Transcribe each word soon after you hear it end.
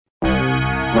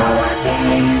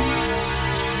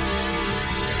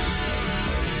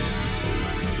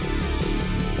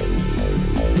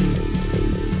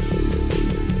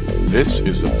This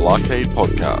is the Blockade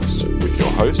Podcast with your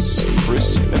hosts,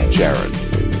 Chris and Jared.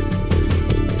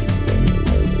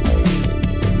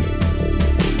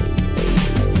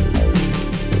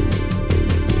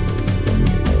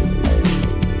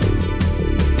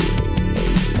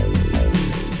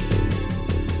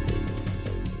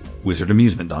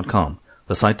 WizardAmusement.com,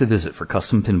 the site to visit for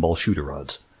custom pinball shooter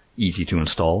rods. Easy to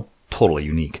install, totally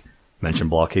unique. Mention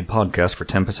Blockade Podcast for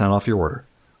 10% off your order.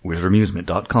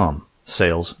 WizardAmusement.com.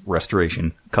 Sales,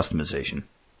 restoration, customization.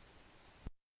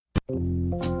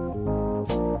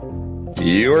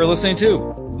 You are listening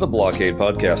to the Blockade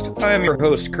Podcast. I am your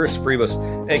host, Chris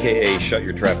Freebus, aka Shut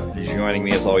Your Trap. Joining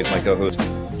me as always, my co-host,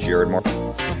 Jared Moore.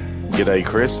 G'day,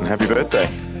 Chris, and happy birthday.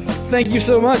 Thank you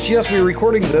so much. Yes, we're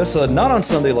recording this not on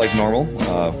Sunday like normal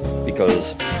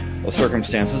because of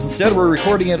circumstances. Instead, we're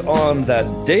recording it on that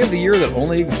day of the year that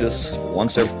only exists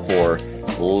once every 4.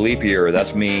 Leap year.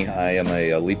 That's me. I am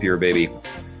a leap year baby.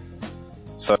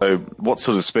 So, what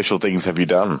sort of special things have you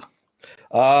done?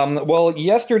 Well,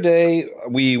 yesterday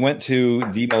we went to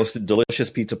the most delicious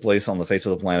pizza place on the face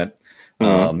of the planet.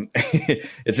 Mm-hmm.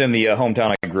 It's in the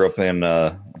hometown I grew up in,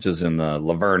 which is in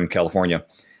Laverne, California.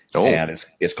 Oh. And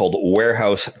it's called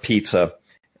Warehouse Pizza.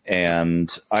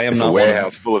 And I am not a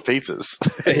warehouse full of pizzas.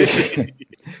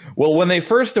 Well, when it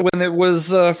was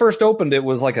first opened, it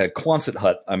was like a Quonset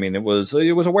hut. I mean, it was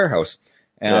a warehouse,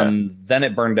 and then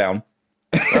it burned down,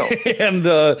 and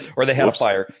or they had a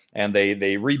fire, and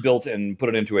they rebuilt and put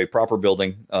it into a proper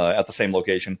building at the same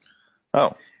location.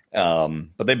 Oh,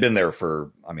 but they've been there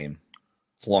for, I mean,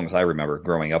 as long as I remember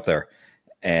growing up there,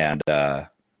 and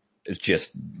it's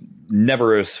just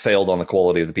never has failed on the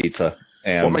quality of the pizza.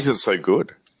 And what makes it so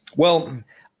good? Well,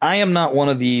 I am not one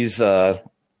of these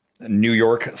New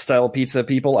York style pizza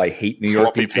people. I hate New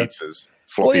York floppy pizza.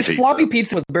 Pizzas. Floppy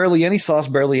pizza with barely any sauce,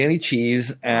 barely any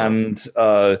cheese, and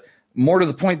more to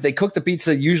the point, they cook the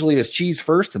pizza usually as cheese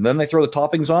first, and then they throw the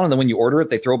toppings on, and then when you order it,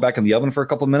 they throw it back in the oven for a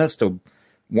couple of minutes to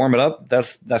warm it up.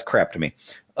 That's crap to me.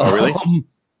 Oh, really? All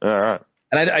right.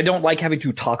 And I don't like having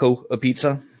to taco a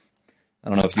pizza. I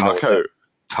don't know if you know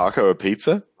taco a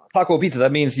pizza. Taco pizza,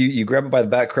 that means you grab it by the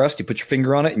back crust, you put your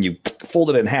finger on it, and you fold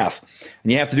it in half. And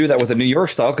you have to do that with a New York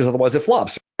style because otherwise it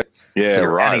flops. Yeah, so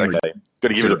right. Okay. Got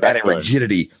to give it a backbone.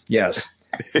 Rigidity. Yes.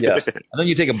 Yes. And then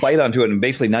you take a bite onto it, and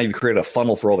basically now you've created a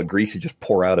funnel for all the grease you just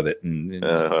pour out of it.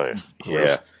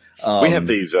 Yeah. We have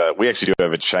these, we actually do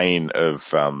have a chain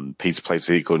of pizza places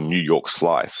here called New York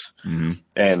Slice. Mm-hmm.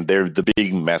 And they're the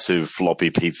big, massive,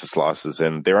 floppy pizza slices,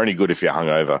 and they're only good if you're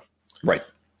hungover. Right.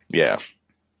 Yeah.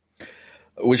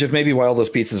 Which is maybe why all those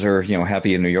pizzas are,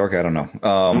 happy in New York. I don't know.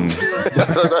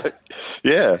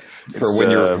 Yeah. For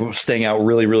when you're staying out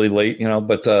really, really late,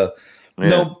 but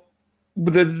no,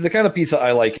 the kind of pizza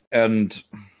I like, and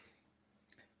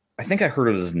I think I heard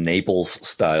it as Naples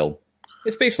style.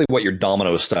 It's basically what your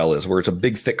Domino's style is, where it's a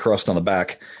big, thick crust on the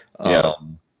back, and a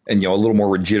little more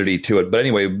rigidity to it. But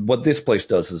anyway, what this place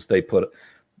does is they put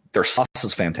their sauce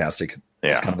is fantastic.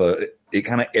 Yeah. It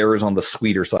kind of errs on the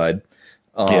sweeter side.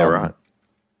 Yeah, right.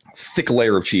 Thick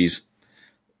layer of cheese,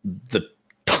 the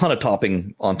ton of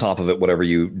topping on top of it, whatever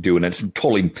you do, and it's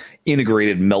totally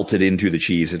integrated, melted into the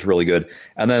cheese. It's really good.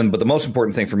 But the most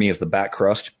important thing for me is the back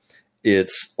crust.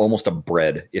 It's almost a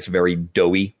bread. It's very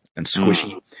doughy and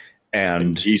squishy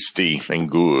and yeasty and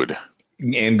good.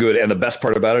 And the best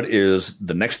part about it is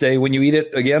the next day when you eat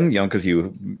it again, because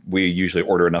we usually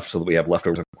order enough so that we have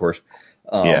leftovers, of course.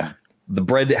 The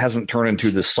bread hasn't turned into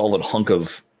this solid hunk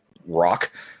of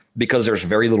rock, because there's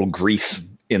very little grease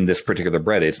in this particular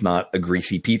bread. It's not a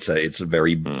greasy pizza. It's a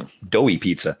very doughy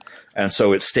pizza. And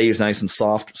so it stays nice and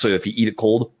soft. So if you eat it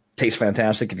cold, tastes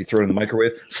fantastic. If you throw it in the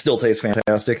microwave, still tastes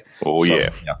fantastic. Oh, so,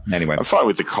 yeah. Anyway. I'm fine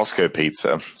with the Costco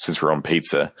pizza, since we're on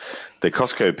pizza. The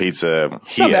Costco pizza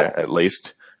here, at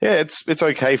least, yeah, it's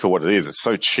okay for what it is. It's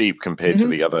so cheap compared to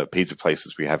the other pizza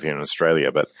places we have here in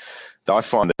Australia. But I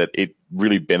find that it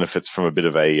really benefits from a bit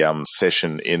of a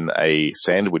session in a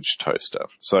sandwich toaster.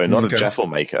 So not a Jaffle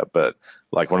maker, but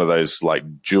like one of those like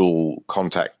dual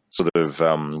contact sort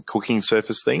of cooking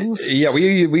surface things. Yeah,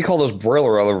 we call those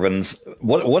broiler ovens.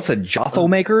 What's a Jaffle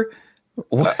maker?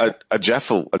 A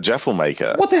Jaffle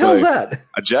maker. What the hell is that?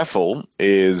 A Jaffle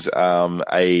is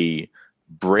a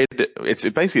bread. It's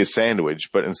basically a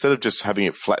sandwich, but instead of just having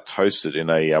it flat toasted in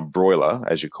a broiler,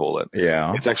 as you call it,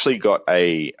 it's actually got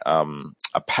a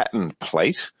patterned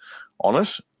plate on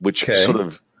it, which sort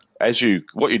of,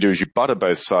 what you do is you butter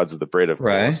both sides of the bread, of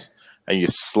course, and you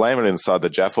slam it inside the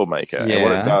Jaffle maker. And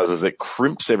what it does is it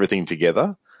crimps everything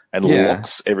together and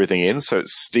locks everything in, so it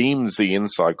steams the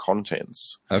inside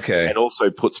contents. Okay. And also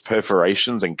puts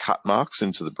perforations and cut marks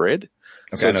into the bread.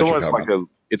 Okay, so it's almost like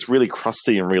it's really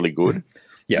crusty and really good.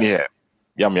 Yes. Yeah.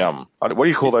 Yum, yum. What do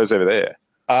you call those over there?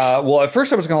 Well, at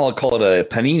first I was going to call it a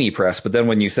panini press, but then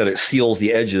when you said it seals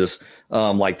the edges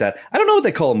like that, I don't know what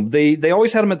they call them. They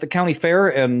always had them at the county fair,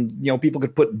 and people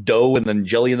could put dough and then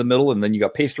jelly in the middle, and then you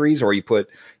got pastries, or you put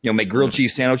make grilled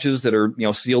cheese sandwiches that are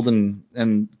sealed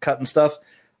and cut and stuff.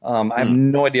 I have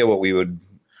no idea what we would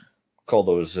call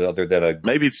those other than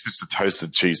maybe it's just a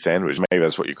toasted cheese sandwich. Maybe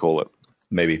that's what you call it.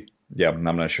 Maybe, yeah, I'm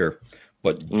not sure.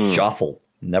 But Jaffle,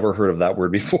 never heard of that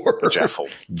word before. Jaffle.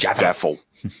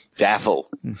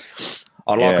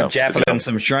 I'd like a jaffle and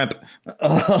some shrimp.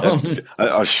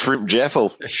 A shrimp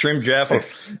jaffle. A shrimp jaffle.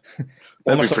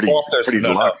 That'd be pretty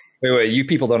deluxe. Wait, you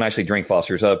people don't actually drink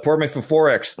Foster's. Pour me for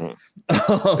 4X.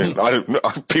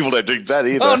 People don't drink that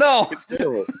either. Oh, no. It's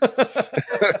terrible.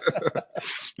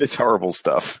 It's horrible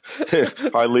stuff.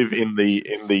 I live in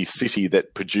the city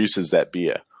that produces that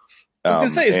beer. I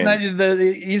was going to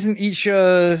say, isn't each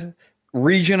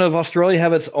region of Australia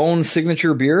have its own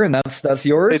signature beer, and that's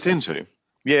yours? They tend to.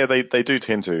 Yeah, they do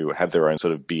tend to have their own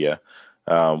sort of beer.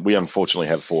 We unfortunately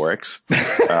have 4X.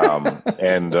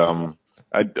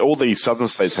 All the southern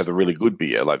states have a really good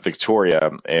beer, like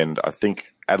Victoria and I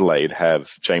think Adelaide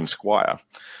have James Squire.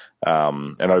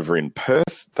 And over in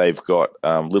Perth, they've got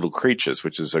Little Creatures,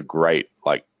 which is a great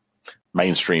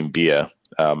mainstream beer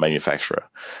manufacturer.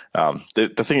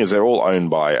 The thing is, they're all owned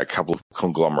by a couple of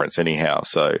conglomerates anyhow.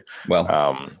 So,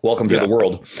 welcome to the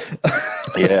world.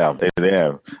 yeah.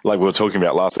 Like we were talking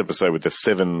about last episode with the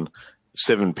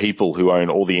seven people who own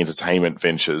all the entertainment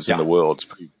ventures in the world. It's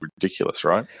pretty ridiculous,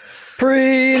 right?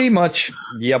 Pretty much.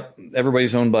 Yep.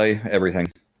 Everybody's owned by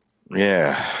everything.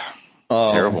 Yeah.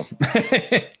 Terrible.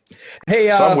 Hey,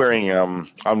 so I'm wearing,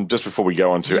 just before we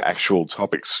go on to actual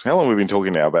topics, how long have we been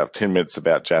talking now? About 10 minutes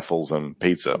about Jaffles and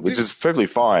pizza, which is perfectly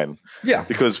fine. Yeah.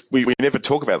 Because we never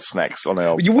talk about snacks on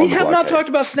our. We have not talked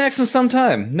about snacks in some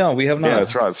time. No, we have not. Yeah,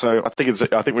 that's right. So I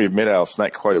think we've met our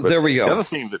snack quota. But there we go. The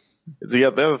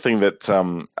other thing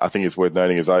that I think is worth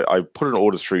noting is I put an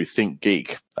order through Think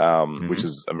Geek, which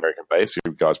is American based.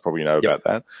 You guys probably know about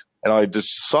that. And I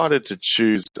decided to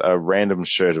choose a random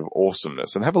shirt of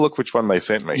awesomeness and have a look which one they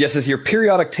sent me. Yes, it's your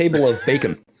periodic table of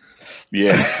bacon.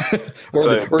 Yes.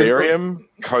 So barium,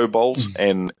 cobalt,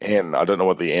 and N. I don't know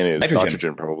what the N is.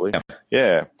 Nitrogen probably.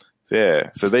 Yeah.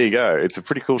 So there you go. It's a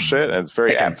pretty cool shirt, and it's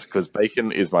very apt because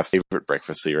bacon is my favorite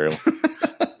breakfast cereal.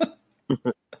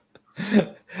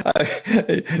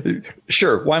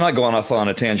 Sure. Why not go off on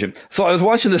a tangent? So I was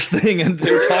watching this thing, and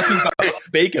they were talking about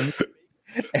bacon.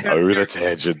 The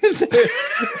tangents.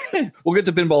 We'll get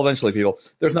to pinball eventually, people.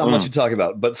 There's not much to talk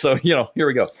about, but so here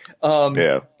we go.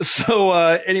 So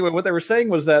anyway, what they were saying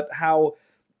was that how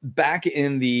back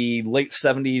in the late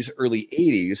 70s, early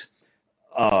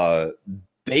 80s,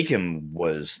 bacon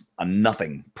was a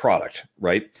nothing product,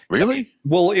 right? Really?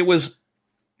 Well, it was.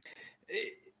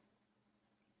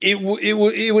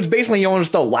 It was basically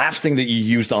almost the last thing that you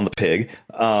used on the pig.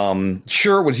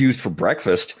 Sure, it was used for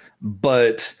breakfast,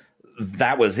 but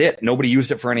that was it. Nobody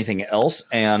used it for anything else,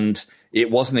 and it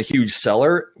wasn't a huge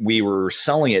seller. We were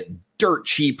selling it dirt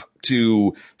cheap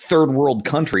to third world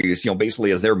countries,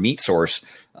 basically as their meat source.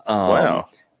 Wow.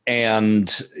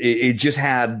 And it just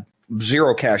had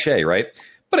zero cachet, right?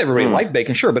 But everybody liked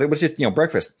bacon, sure, but it was just,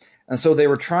 breakfast. And so they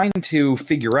were trying to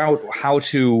figure out how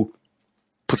to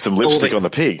put some lipstick on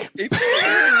the pig.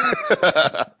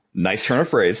 Nice turn of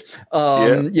phrase.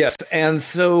 Yes. And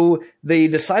so they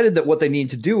decided that what they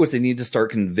need to do is they need to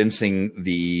start convincing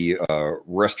the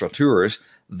restaurateurs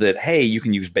that, hey, you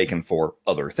can use bacon for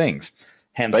other things.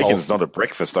 Hence, bacon's not a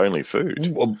breakfast-only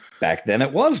food. Well, back then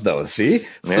it was, though, see?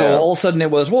 Yeah. So all of a sudden it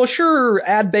was, well, sure,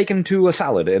 add bacon to a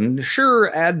salad, and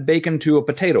sure, add bacon to a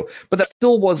potato. But that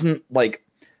still wasn't, it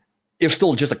was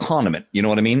still just a condiment, you know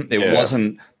what I mean? It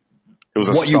wasn't... It was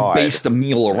what you based the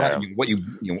meal around, what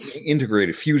you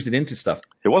integrated, fused it into stuff.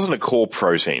 It wasn't a core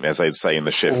protein, as they'd say in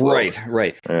the chef world.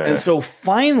 Right. Yeah. And so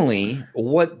finally,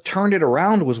 what turned it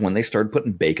around was when they started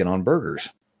putting bacon on burgers.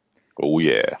 Oh,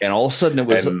 yeah. And all of a sudden it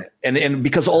was, and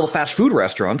because all the fast food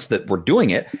restaurants that were doing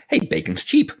it, hey, bacon's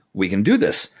cheap. We can do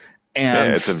this.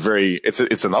 And it's an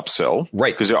upsell.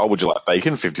 Right. Because, would you like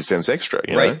bacon? 50 cents extra.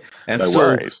 You know? And no so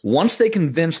worries. Once they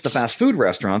convinced the fast food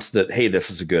restaurants that, hey,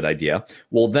 this is a good idea,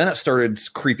 well, then it started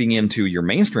creeping into your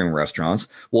mainstream restaurants.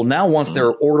 Well, now once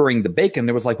they're ordering the bacon,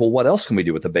 it was like, well, what else can we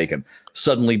do with the bacon?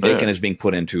 Suddenly bacon is being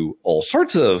put into all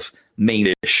sorts of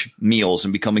main-ish meals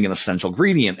and becoming an essential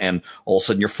ingredient. And all of a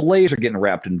sudden your fillets are getting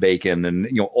wrapped in bacon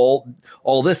and,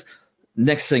 all this.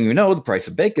 Next thing you know, the price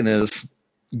of bacon is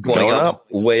going up,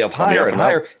 way up higher and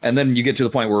higher. And then you get to the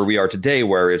point where we are today,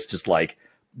 where it's just like,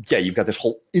 yeah, you've got this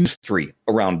whole industry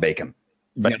around bacon.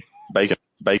 Bacon.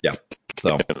 Yeah.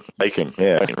 So. Bacon,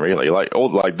 yeah, really.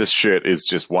 Like this shirt is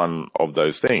just one of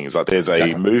those things. Like there's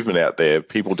a movement out there.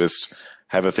 People just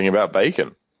have a thing about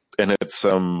bacon, and it's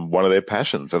one of their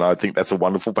passions. And I think that's a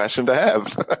wonderful passion to have.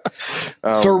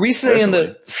 So are we saying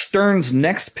that Stern's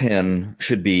next pin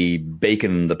should be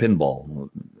Bacon the Pinball?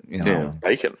 You know? Yeah,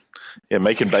 bacon. Yeah,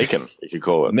 making bacon. You could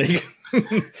call it.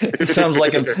 It sounds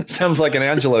like an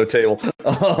Angelo table.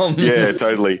 Yeah,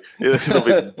 totally.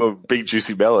 Big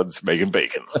juicy melons making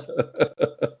bacon.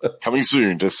 Coming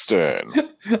soon to Stern.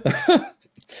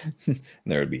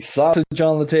 There would be sausage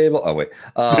on the table. Oh wait.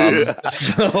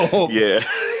 So yeah,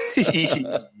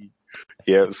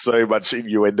 yeah. So much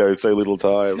innuendo, so little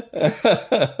time.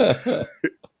 Yeah.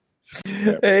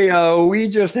 Hey, we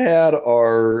just had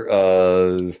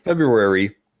our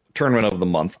February tournament of the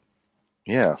month.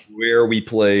 Yeah. Where we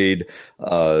played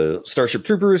Starship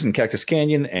Troopers and Cactus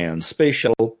Canyon and Space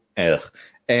Shuttle. And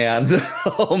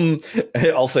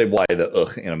I'll say why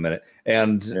the in a minute.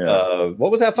 And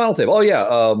what was that final table? Oh,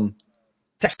 yeah.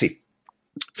 Taxi.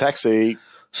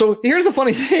 So here's the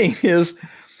funny thing is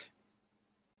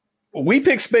we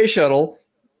picked Space Shuttle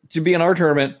to be in our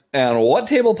tournament, and what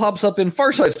table pops up in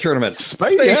Farsight's tournament?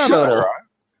 Space Shuttle. Right.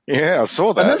 Yeah, I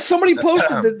saw that. And then somebody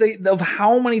posted of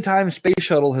how many times Space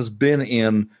Shuttle has been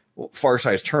in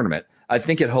Farsight's tournament. I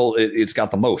think it's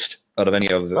got the most out of any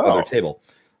of the other table.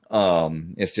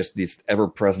 It's just this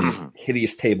ever-present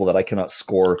hideous table that I cannot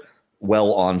score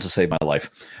well on to save my life.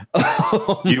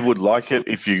 You would like it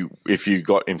if you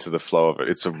got into the flow of it.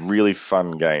 It's a really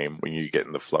fun game when you get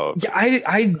in the flow of it. Yeah,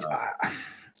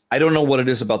 I don't know what it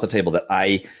is about the table that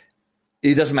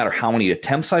it doesn't matter how many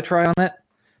attempts I try on it.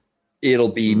 It'll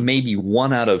be maybe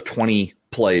 1 out of 20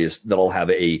 plays that I'll have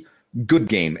a good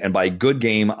game. And by good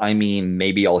game, I mean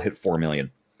maybe I'll hit 4 million.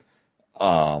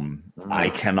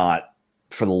 I cannot,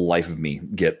 for the life of me,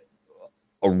 get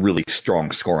a really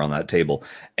strong score on that table.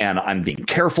 And I'm being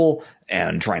careful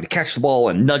and trying to catch the ball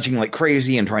and nudging like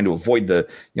crazy and trying to avoid the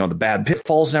bad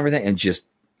pitfalls and everything. And just,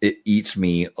 it eats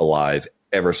me alive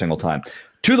every single time.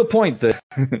 To the point that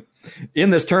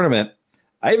in this tournament,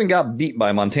 I even got beat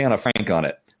by Montana Frank on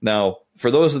it. Now,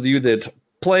 for those of you that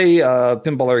play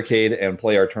Pinball Arcade and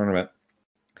play our tournament,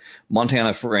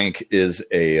 Montana Frank is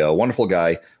a wonderful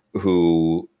guy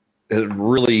who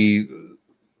really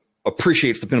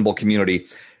appreciates the pinball community,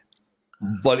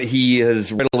 but he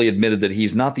has readily admitted that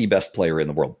he's not the best player in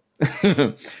the world,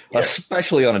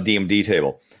 especially on a DMD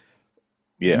table.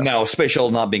 Yeah. Now, Space Shuttle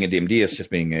not being a DMD, it's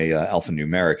just being a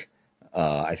alphanumeric.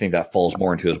 I think that falls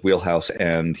more into his wheelhouse,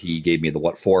 and he gave me the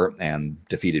what for and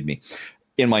defeated me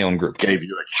in my own group. Gave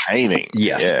you a caning.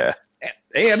 Yes. Yeah.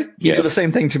 And he did the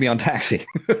same thing to me on Taxi.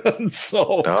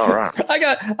 So all right. I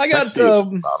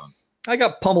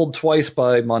got pummeled twice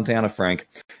by Montana Frank.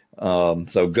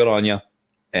 So good on you.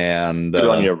 And good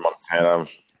on you, Montana.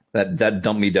 That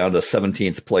dumped me down to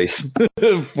 17th place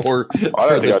for I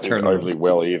don't think I did overly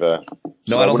well either.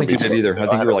 No, I don't think you did either. I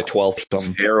think you were like 12th or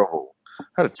something. Terrible.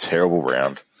 I had a terrible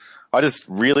round. I just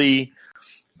really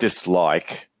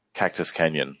dislike Cactus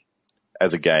Canyon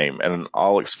as a game, and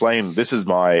I'll explain. This is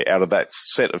out of that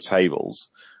set of tables,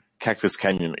 Cactus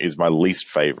Canyon is my least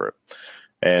favorite,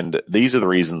 and these are the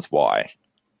reasons why.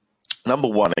 Number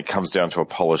one, it comes down to a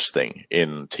polish thing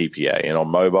in TPA, and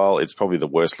on mobile, it's probably the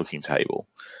worst looking table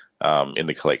in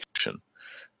the collection.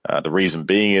 The reason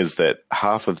being is that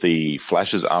half of the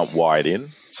flashes aren't wired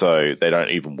in, so they don't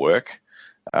even work.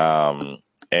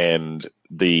 And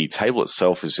the table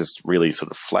itself is just really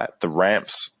sort of flat. The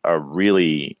ramps are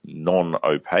really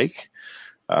non-opaque.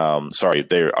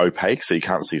 They're opaque, so you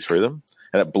can't see through them.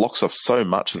 And it blocks off so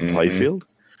much of the playfield.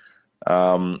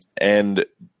 And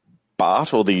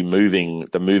BART, or the moving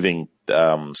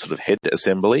sort of head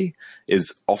assembly,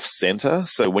 is off center.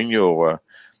 So when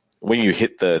you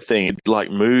hit the thing, it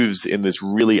like moves in this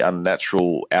really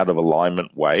unnatural, out of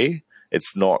alignment way.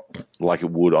 It's not like it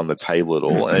would on the table at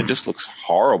all, and it just looks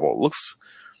horrible. It looks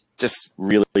just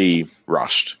really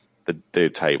rushed, the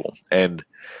table, and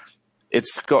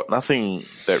it's got nothing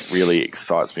that really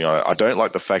excites me. I don't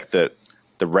like the fact that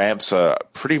the ramps are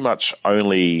pretty much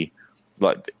only,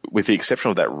 like, with the exception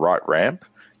of that right ramp,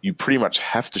 you pretty much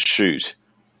have to shoot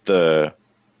the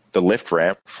left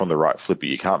ramp from the right flipper.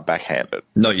 You can't backhand it.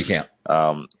 No, you can't.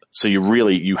 So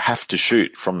you have to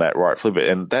shoot from that right flipper,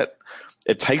 and that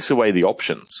it takes away the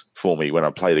options for me when I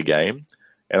play the game,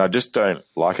 and I just don't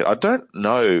like it. I don't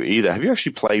know either. Have you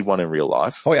actually played one in real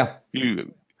life? Oh yeah.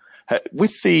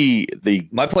 With the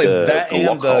I played that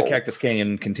and Cactus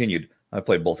Canyon continued. I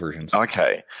played both versions.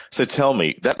 Okay. So tell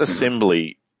me, that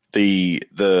assembly,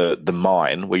 the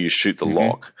mine where you shoot the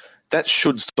lock, that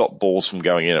should stop balls from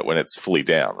going in it when it's fully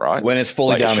down, right? When it's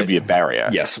fully down, it should be a barrier.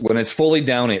 Yes, when it's fully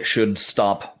down, it should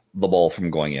stop the ball from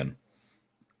going in.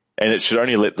 And it should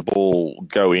only let the ball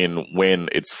go in when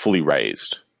it's fully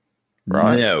raised,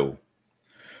 right? No.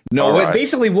 Right.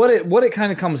 Basically, what it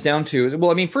kind of comes down to is, well,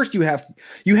 I mean, first you have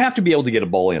to be able to get a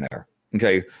ball in there.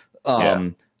 Okay.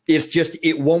 It's just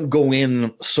it won't go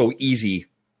in so easy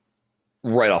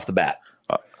right off the bat.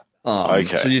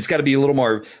 Okay. So it's got to be a little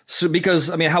more. So because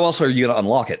I mean, how else are you going to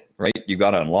unlock it? Right? You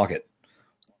got to unlock it.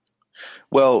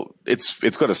 Well, it's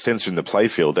got a sensor in the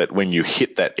playfield that when you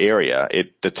hit that area,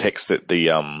 it detects that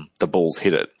the balls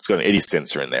hit it. It's got an eddy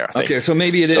sensor in there, I think. Okay, so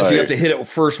maybe it is you have to hit it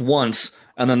first once,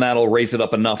 and then that'll raise it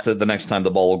up enough that the next time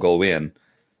the ball will go in.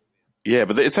 Yeah,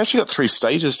 but it's actually got 3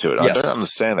 stages to it. Yes. I don't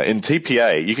understand that. In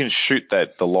TPA, you can shoot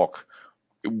the lock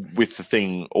with the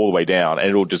thing all the way down, and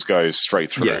it'll just go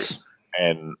straight through. Yes.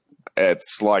 And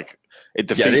it's like it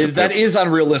defeats that is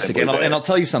unrealistic. And I'll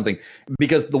tell you something,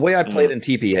 because the way I played in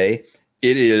TPA,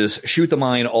 it is shoot the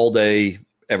mine all day,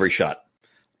 every shot.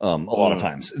 A lot of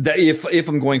times, that if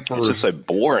I'm going for, it's just so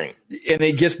boring, and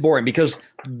it gets boring because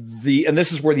and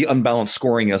this is where the unbalanced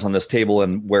scoring is on this table,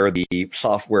 and where the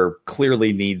software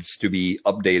clearly needs to be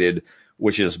updated,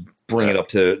 which is bring it up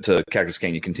to Cactus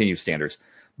Canyon Continued standards.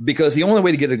 Because the only way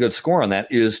to get a good score on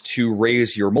that is to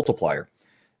raise your multiplier.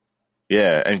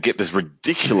 Yeah, and get this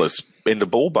ridiculous end of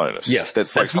ball bonus. Yes,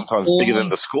 that's like sometimes bigger than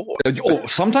the score.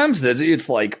 Sometimes it's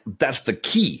like that's the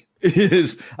key.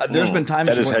 There's been times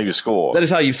that is how you score. That is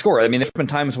how you score. I mean, there's been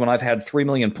times when I've had 3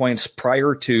 million points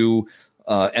prior to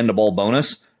end of ball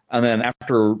bonus, and then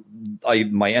after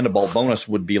my end of ball bonus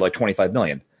would be like 25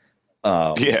 million.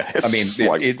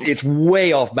 It's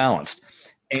way off balanced.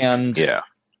 And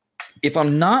if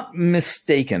I'm not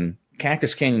mistaken,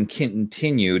 Cactus Canyon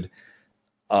Continued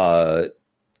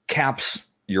caps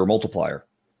your multiplier.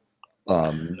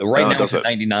 Now it's at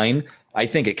 99. I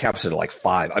think it caps it at like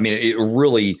 5. I mean, it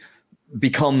really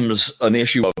becomes an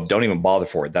issue of don't even bother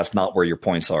for it. That's not where your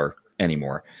points are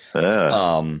anymore.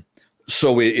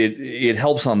 So it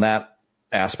helps on that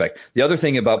aspect. The other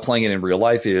thing about playing it in real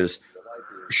life is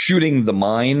shooting the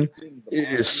mine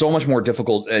is so much more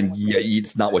difficult, and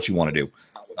it's not what you want to do.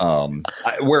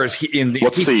 Whereas in the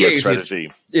what's the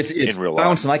strategy? It's in real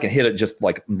bounce, life, and I can hit it just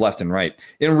like left and right.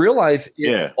 In real life,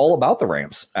 it's all about the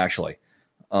ramps, actually.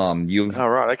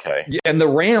 Okay. And the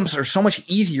ramps are so much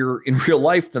easier in real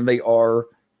life than they are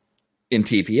in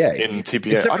TPA. In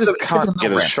TPA, I just can't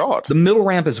get a shot. The middle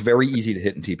ramp is very easy to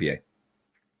hit in TPA.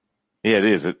 Yeah, it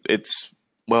is. It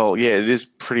is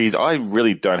pretty easy. I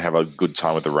really don't have a good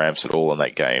time with the ramps at all in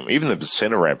that game. Even the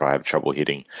center ramp I have trouble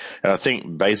hitting. And I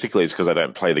think basically it's because I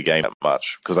don't play the game that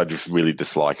much, because I just really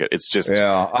dislike it. It's just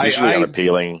visually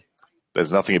unappealing.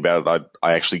 There's nothing about it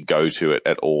I actually go to it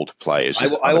at all to play. It's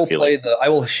just I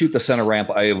will shoot the center ramp.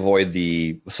 I avoid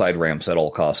the side ramps at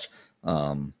all cost.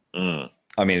 I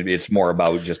mean, it's more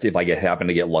about just if I happen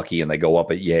to get lucky and they go up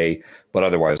at yay, but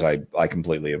otherwise I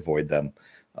completely avoid them.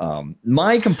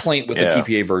 My complaint with the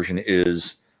TPA version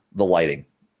is the lighting.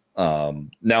 Now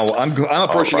I'm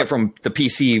approaching it from the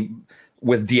PC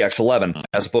with DX11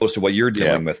 as opposed to what you're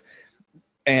dealing with,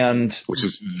 and which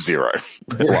is 0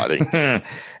 lighting.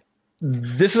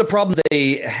 This is a problem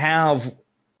they have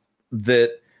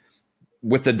that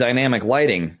with the dynamic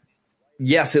lighting.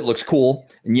 Yes, it looks cool,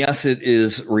 and yes, it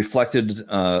is reflected,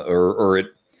 or it.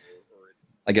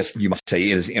 I guess you must say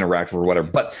it is interactive or whatever.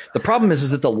 But the problem is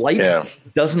that the light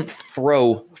doesn't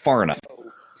throw far enough.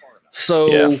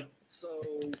 So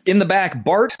in the back,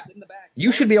 Bart,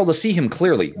 you should be able to see him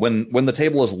clearly when the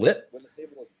table is lit,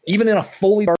 even in a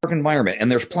fully dark environment.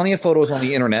 And there's plenty of photos on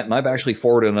the internet, and I've actually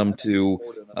forwarded them to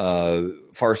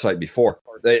Farsight before.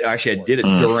 I did it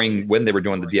during when they were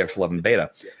doing the DX11 beta.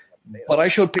 But I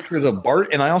showed pictures of Bart,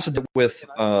 and I also did it with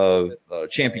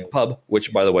Champion Pub,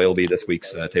 which, by the way, will be this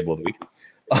week's Table of the Week.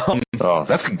 I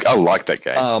like that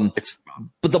game.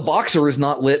 But the Boxer is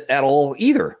not lit at all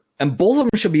either. And both of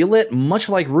them should be lit much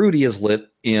like Rudy is lit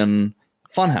in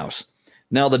Funhouse.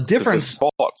 Now, the difference...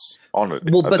 spots on it.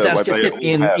 Well, but that's just it.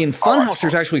 In Funhouse,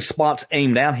 there's actually spots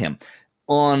aimed at him.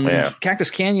 On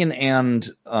Cactus Canyon and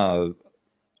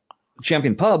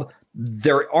Champion Pub,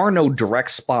 there are no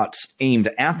direct spots aimed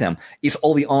at them. It's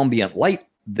all the ambient light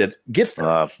that gets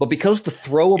there. But because the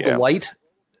throw of the light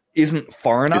isn't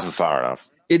far enough,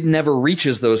 it never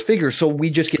reaches those figures, so we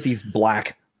just get these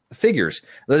black figures.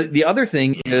 The other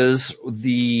thing is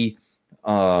the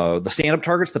stand-up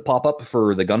targets that pop up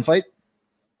for the gunfight.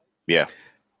 Yeah.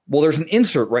 Well, there's an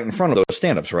insert right in front of those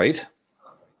stand-ups, right?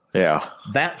 Yeah.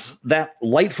 That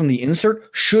light from the insert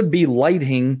should be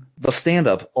lighting the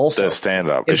stand-up also. The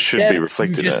stand-up. It should be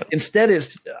reflected in it. Instead,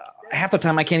 it's half the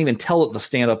time I can't even tell that the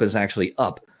stand-up is actually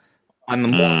up. I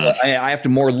have to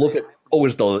more look at,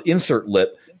 is the insert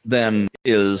lit than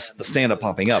is the stand-up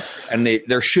popping up. And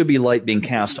there should be light being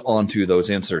cast onto those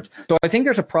inserts. So I think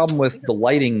there's a problem with the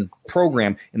lighting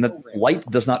program in that light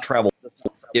does not travel.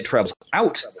 It travels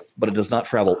out, but it does not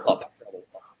travel up.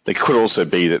 There could also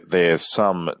be that there's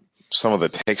some of the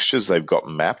textures they've got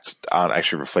mapped aren't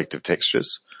actually reflective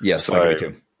textures. Yes, so I agree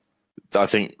too. I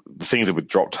think the things that with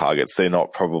drop targets, they're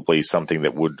not probably something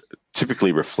that would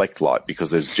typically reflect light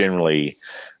because there's generally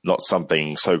not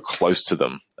something so close to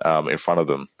them in front of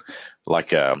them.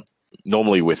 Like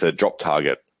normally with a drop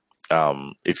target,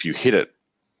 if you hit it,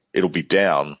 it'll be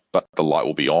down, but the light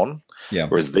will be on. Yeah.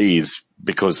 Whereas these,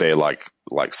 because they're like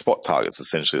spot targets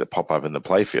essentially that pop up in the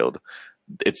playfield,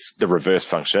 it's the reverse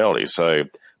functionality. So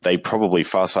they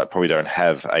Farsight probably don't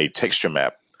have a texture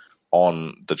map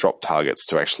on the drop targets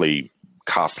to actually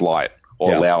cast light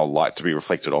or allow light to be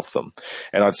reflected off them.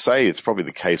 And I'd say it's probably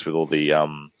the case with all the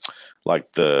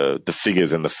like the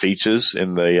figures and the features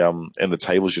in the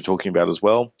tables you're talking about as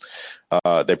well.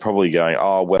 They're probably going,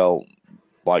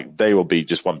 like they will be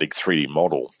just one big 3D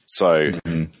model. So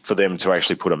for them to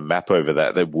actually put a map over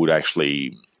that, they would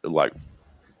actually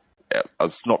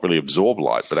it's not really absorb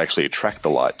light, but actually attract the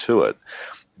light to it.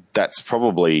 That's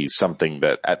probably something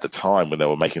that at the time when they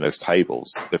were making those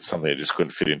tables, that's something that just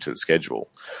couldn't fit into the schedule.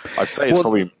 I'd say it's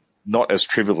probably not as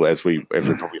trivial as we're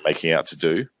probably making out to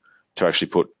do, to actually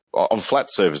put on flat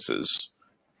surfaces.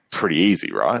 Pretty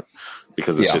easy, right?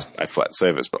 Because it's just a flat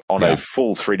surface, but on a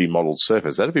full 3D modeled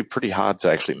surface, that'd be pretty hard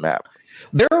to actually map.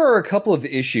 There are a couple of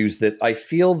issues that I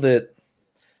feel that,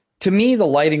 to me, the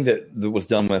lighting that was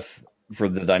done for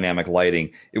the dynamic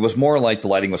lighting, it was more like the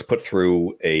lighting was put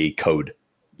through a code.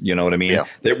 You know what I mean?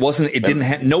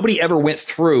 Yeah. Nobody ever went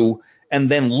through and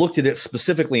then looked at it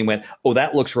specifically and went, oh,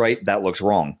 that looks right, that looks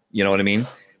wrong. You know what I mean?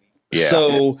 Yeah.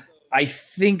 So I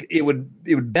think it would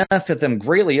benefit them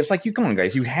greatly. It's like, come on,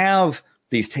 guys, you have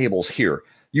these tables here.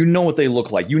 You know what they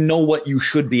look like. You know what you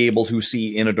should be able to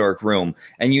see in a dark room,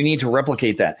 and you need to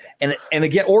replicate that. And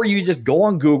again, or you just go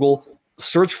on Google,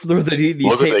 search for these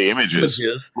look at the images.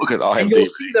 Look at IMDb. And you'll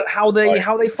see how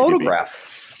they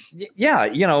photograph.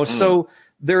 Yeah, so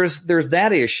there's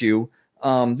that issue.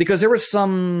 Because there were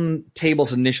some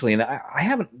tables initially, and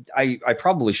I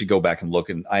probably should go back and look,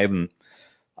 and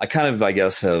I kind of, I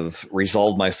guess, have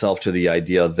resolved myself to the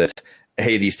idea that,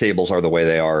 hey, these tables are the way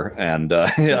they are, and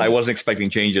I wasn't expecting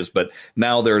changes, but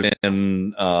now there's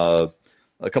been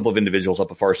a couple of individuals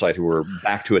up at Farsight who are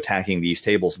back to attacking these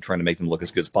tables and trying to make them look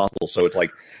as good as possible. So it's like,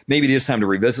 maybe it is time to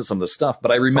revisit some of this stuff.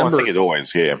 But I remember, I think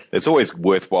it's always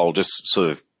worthwhile just sort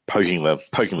of poking the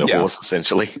horse,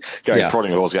 essentially,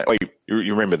 prodding the horse, going, oh,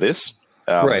 you remember this?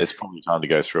 Right. It's probably time to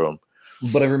go through them.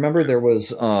 But I remember there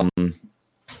was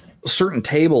certain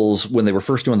tables when they were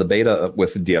first doing the beta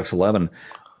with DX11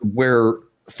 where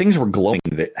things were glowing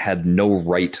that had no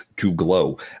right to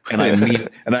glow. And I mean,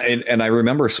 and I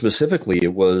remember specifically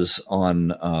it was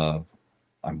on, I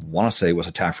want to say it was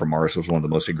Attack from Mars. It was one of the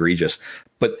most egregious.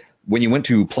 But when you went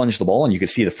to plunge the ball and you could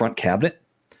see the front cabinet,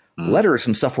 letters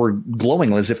and stuff were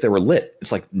glowing as if they were lit.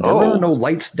 It's like there were no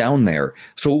lights down there.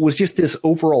 So it was just this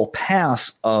overall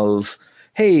pass of,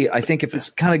 hey, I think if it's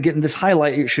kind of getting this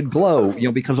highlight, it should glow,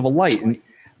 because of a light. And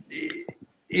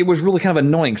it was really kind of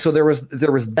annoying. So there was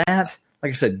that. Like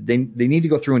I said, they need to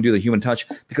go through and do the human touch,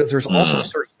 because there's also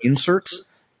certain inserts,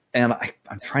 and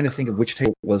I'm trying to think of which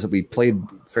table it was that we played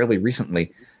fairly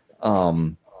recently,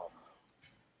 that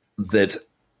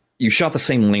you shot the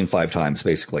same lane 5 times,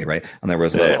 basically, right? And there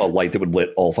was a light that would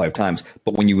lit all 5 times.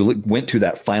 But when you went to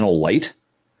that final light,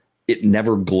 it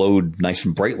never glowed nice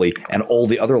and brightly, and all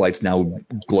the other lights now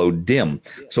glowed dim.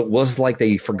 So it was like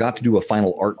they forgot to do a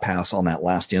final art pass on that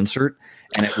last insert,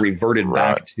 and it reverted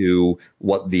back to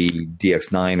what the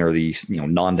DX9 or the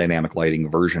non-dynamic lighting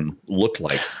version looked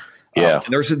like. Yeah.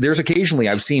 There's occasionally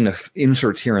I've seen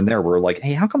inserts here and there where like,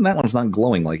 hey, how come that one's not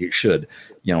glowing like it should?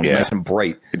 Nice and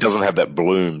bright. It doesn't have that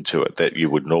bloom to it that you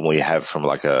would normally have from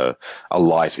like a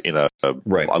light in a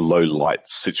low light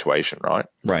situation, right?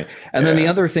 Right. And then the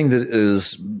other thing that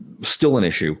is still an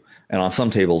issue, and on some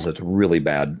tables it's really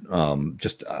bad,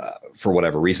 just for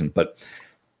whatever reason, but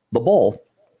the ball.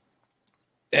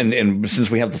 And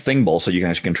since we have the thing ball, so you can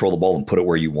actually control the ball and put it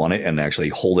where you want it and actually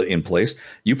hold it in place,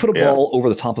 you put a ball over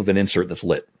the top of an insert that's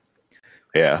lit.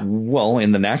 Yeah. Well,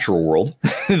 in the natural world,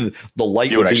 the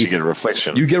light you would actually get a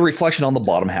reflection. You get a reflection on the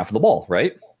bottom half of the ball,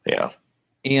 right? Yeah.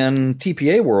 In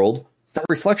TPA world, that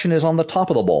reflection is on the top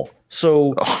of the ball.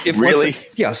 So if really?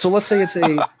 So let's say it's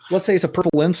a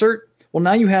purple insert. Well,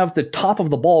 now you have the top of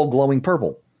the ball glowing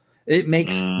purple. It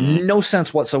makes no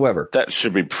sense whatsoever. That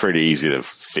should be pretty easy to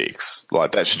fix.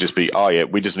 Like that should just be,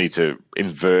 we just need to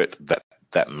invert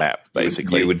that map,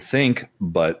 basically. You would think,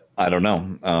 but I don't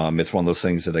know. It's one of those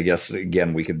things that I guess,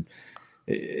 again, we could...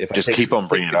 keep on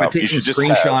bringing it up. You should just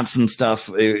screenshots and stuff.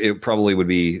 It probably would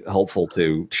be helpful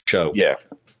to show. Yeah,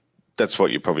 that's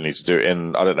what you probably need to do.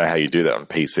 And I don't know how you do that on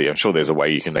PC. I'm sure there's a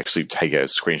way you can actually take a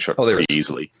screenshot pretty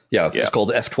easily. Yeah, it's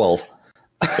called F12.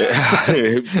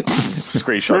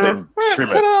 Screenshot and trim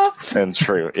it and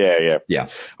trim. Yeah.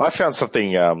 I found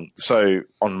something. So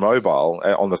on mobile,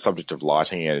 on the subject of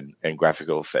lighting and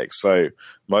graphical effects. So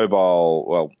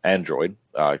mobile, Android,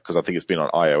 because I think it's been on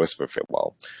iOS for a fair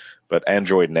while. But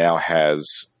Android now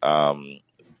has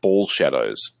ball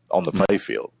shadows on the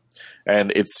playfield,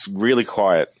 and it's really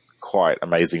quite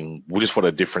amazing. Just what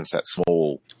a difference that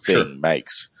small thing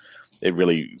makes. It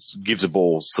really gives a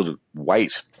ball sort of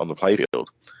weight on the playfield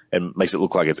and makes it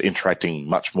look like it's interacting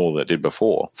much more than it did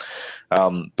before.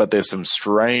 But there's some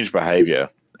strange behavior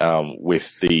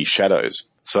with the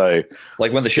shadows. So,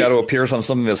 like when the shadow appears on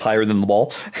something that's higher than the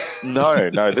ball. No,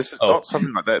 this is not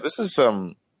something like that. This is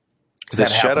the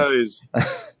shadows,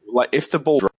 like if the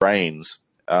ball drains,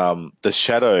 the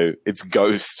shadow, its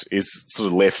ghost is sort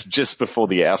of left just before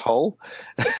the out hole.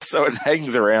 So it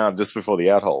hangs around just before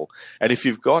the out hole. And if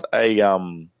you've got a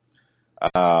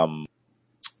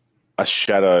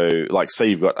shadow, like say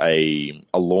you've got a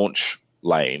launch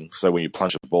lane, so when you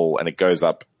plunge the ball and it goes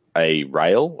up a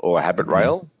rail or a habit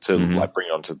rail to like bring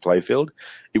it onto the playfield,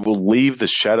 it will leave the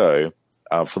shadow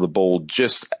for the ball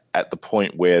just at the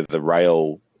point where the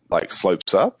rail like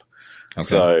slopes up. Okay.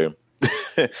 So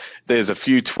there's a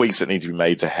few tweaks that need to be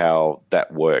made to how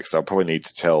that works. I'll probably need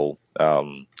to tell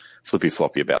Flippy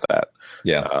Floppy about that.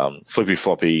 Yeah. Flippy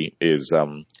Floppy is,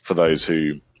 for those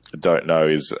who don't know,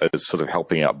 is sort of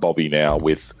helping out Bobby now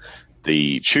with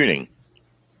the tuning.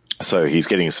 So he's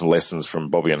getting some lessons from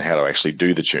Bobby on how to actually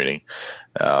do the tuning.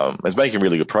 It's making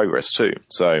really good progress too.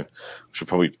 So I should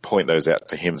probably point those out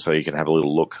to him so he can have a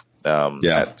little look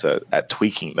at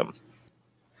tweaking them.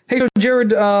 Hey, so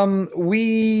Jared, I'm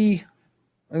going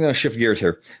to shift gears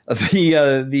here.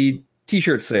 The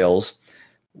T-shirt sales,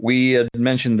 we had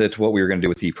mentioned that what we were going to do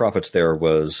with the profits there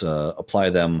was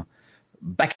apply them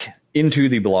back into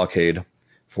the blockade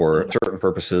for certain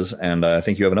purposes, and I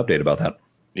think you have an update about that.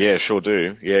 Yeah, sure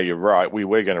do. Yeah, you're right. We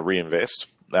were going to reinvest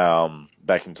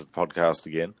back into the podcast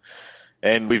again,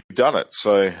 and we've done it.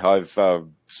 So I've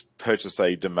purchased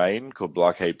a domain called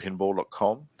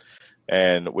blockadepinball.com.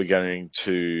 And we're going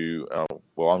to,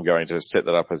 I'm going to set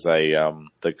that up as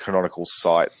the canonical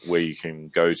site where you can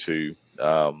go to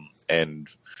and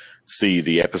see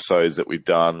the episodes that we've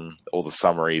done, all the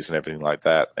summaries and everything like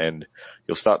that. And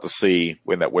you'll start to see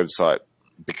when that website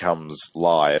becomes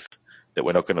live that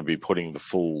we're not going to be putting the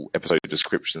full episode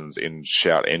descriptions in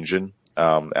Shout Engine,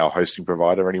 our hosting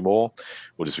provider, anymore.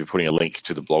 We'll just be putting a link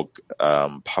to the blog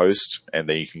post, and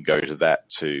then you can go to that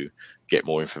to get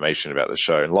more information about the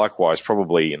show. And likewise,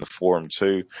 probably in the forum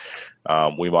too,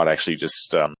 we might actually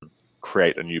just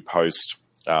create a new post,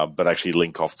 but actually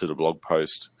link off to the blog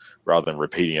post rather than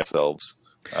repeating ourselves.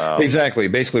 Exactly.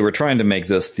 Basically, we're trying to make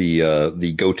this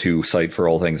the go-to site for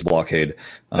all things Blockade.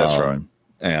 That's right.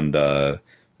 And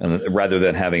rather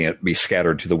than having it be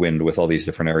scattered to the wind with all these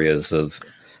different areas of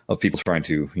people trying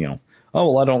to,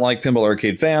 oh, well, I don't like Pinball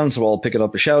Arcade fans, so I'll pick it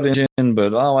up a Shout Engine,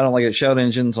 but, I don't like a Shout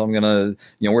Engine, so I'm going to,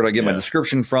 where do I get my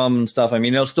description from and stuff? I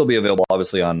mean, it'll still be available,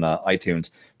 obviously, on iTunes,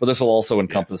 but this will also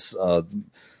encompass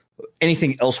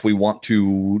anything else we want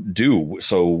to do.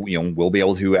 So, we'll be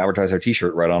able to advertise our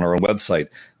T-shirt right on our own website.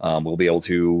 We'll be able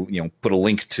to, put a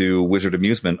link to Wizard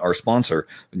Amusement, our sponsor,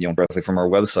 directly from our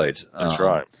website. That's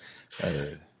right.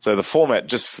 So the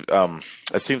format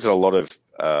it seems that a lot of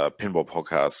pinball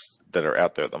podcasts that are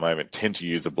out there at the moment tend to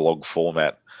use a blog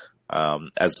format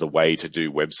as the way to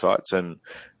do websites, and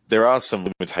there are some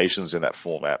limitations in that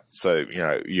format. So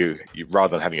you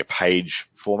rather than having a page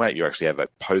format, you actually have a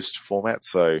post format.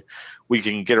 So we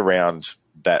can get around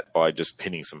that by just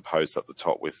pinning some posts up the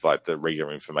top with like the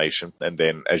regular information, and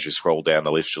then as you scroll down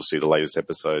the list, you'll see the latest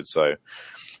episode. So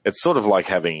it's sort of like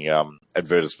having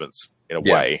advertisements in a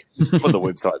way for the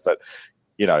website, but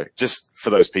just for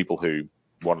those people who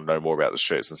want to know more about the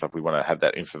shirts and stuff, we want to have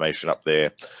that information up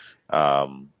there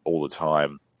all the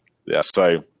time. Yeah.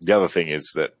 So the other thing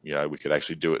is that we could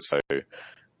actually do it so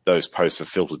those posts are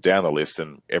filtered down the list,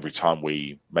 and every time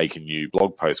we make a new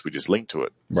blog post, we just link to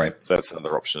it. Right. So that's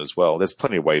another option as well. There's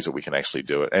plenty of ways that we can actually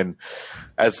do it, and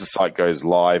as the site goes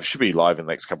live, should be live in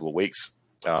the next couple of weeks.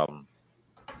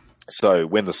 So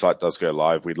when the site does go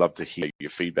live, we'd love to hear your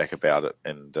feedback about it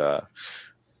and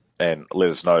let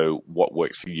us know what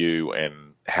works for you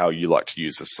and how you like to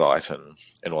use the site and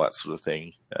all that sort of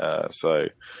thing. So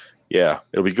yeah,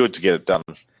 it'll be good to get it done.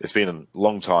 It's been a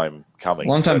long time coming.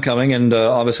 And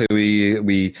obviously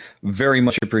we very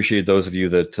much appreciate those of you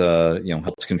that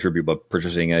helped contribute by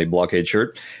purchasing a Blockade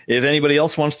shirt. If anybody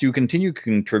else wants to continue to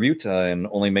contribute and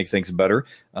only make things better,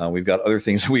 we've got other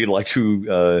things we'd like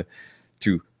to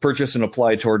purchase and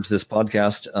apply towards this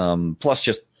podcast, plus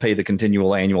just pay the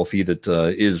continual annual fee that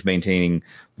is maintaining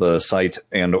the site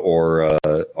and or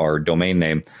our domain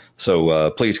name. So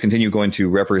please continue going to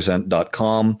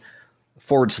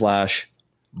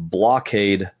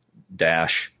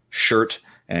represent.com/blockade-shirt,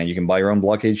 and you can buy your own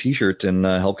Blockade t-shirt and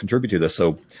help contribute to this.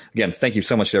 So again, thank you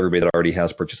so much to everybody that already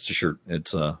has purchased a shirt.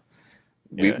 It's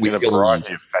we in a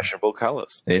variety of fashionable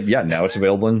colors. Now it's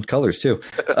available in colors too.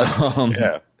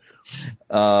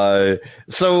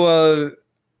 So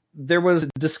there was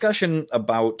discussion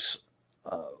about,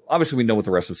 obviously we know what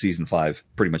the rest of season 5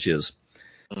 pretty much is.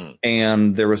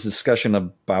 And there was discussion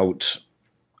about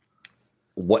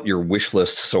what your wish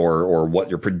lists or what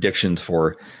your predictions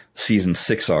for season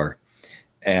 6 are.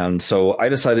 And so I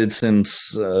decided,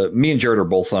 since me and Jared are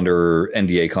both under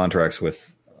NDA contracts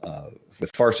with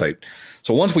Farsight,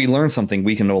 so once we learn something,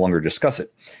 we can no longer discuss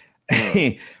it.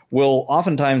 Well,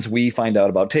 oftentimes we find out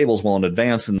about tables well in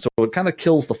advance, and so it kind of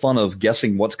kills the fun of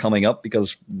guessing what's coming up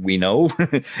because we know.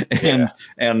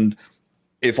 And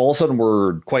if all of a sudden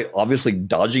we're quite obviously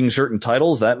dodging certain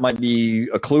titles, that might be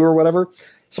a clue or whatever.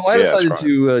 So I decided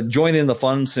to join in the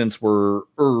fun, since we're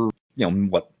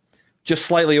just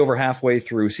slightly over halfway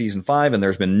through season 5, and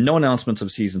there's been no announcements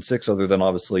of season 6 other than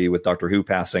obviously with Doctor Who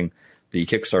passing the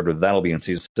Kickstarter. That'll be in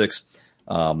season 6.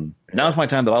 Now's my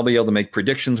time that I'll be able to make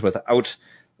predictions without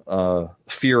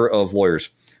fear of lawyers.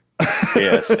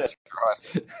 Yes.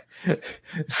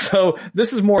 So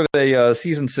this is more of a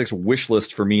season 6 wish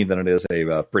list for me than it is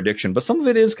a prediction, but some of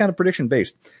it is kind of prediction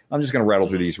based. I'm just going to rattle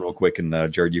through these real quick,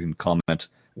 and Jared, you can comment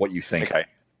what you think. Okay.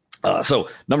 So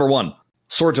number 1,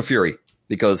 Swords of Fury,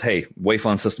 because hey, way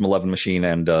fun System 11 machine,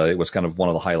 and it was kind of one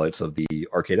of the highlights of the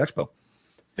Arcade Expo.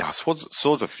 Yeah,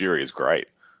 Swords of Fury is great.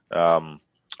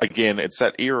 Again, it's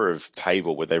that era of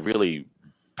table where they really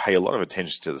pay a lot of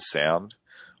attention to the sound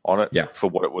on it for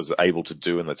what it was able to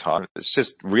do in the time. It's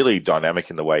just really dynamic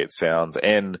in the way it sounds,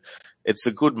 and it's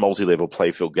a good multi-level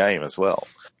playfield game as well.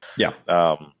 Yeah.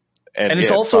 And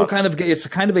it's also kind of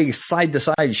a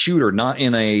side-to-side shooter, not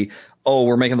in a,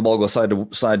 we're making the ball go side to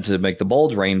side to make the ball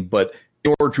drain, but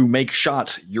in order to make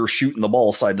shots, you're shooting the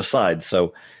ball side to side.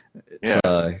 So it's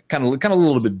kind of a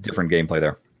little bit different gameplay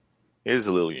there. It is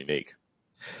a little unique.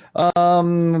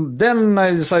 Then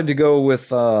I decided to go with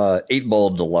 8-Ball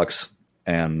Deluxe,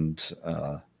 and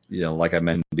like I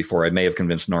mentioned before, I may have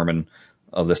convinced Norman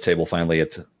of this table finally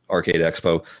at Arcade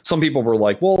Expo. Some people were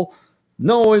like, well,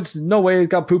 no, it's no way it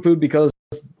got poo-pooed because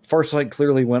Farsight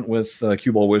clearly went with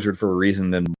Cue Ball Wizard for a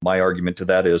reason, and my argument to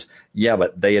that is,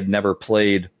 but they had never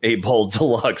played 8-Ball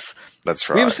Deluxe. That's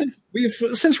right. We've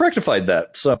since rectified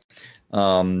that. So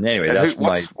anyway,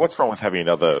 what's wrong with having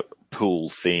another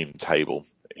pool-themed table?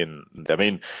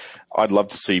 I'd love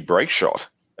to see Break Shot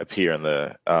appear in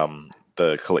the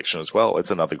collection as well. It's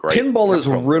another great pinball is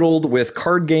riddled with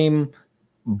card game,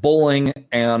 bowling,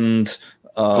 and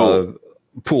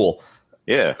pool.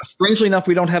 Yeah. Strangely enough,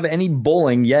 we don't have any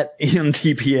bowling yet in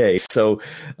TPA. So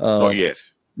not yet.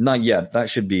 Not yet.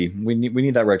 That should be. We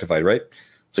need that rectified, right?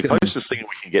 The closest thing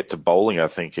we can get to bowling, I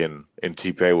think, in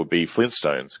TPA would be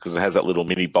Flintstones, because it has that little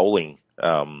mini bowling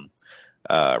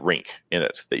rink in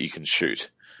it that you can shoot.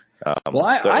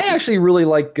 I actually really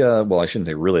like, I shouldn't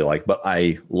say really like, but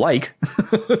I like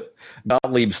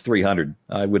Gottlieb's 300.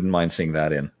 I wouldn't mind seeing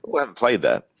that in. I haven't played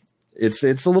that. It's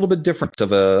a little bit different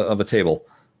of a table.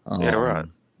 Right.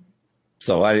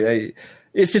 So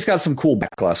it's just got some cool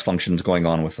back glass functions going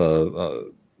on with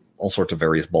all sorts of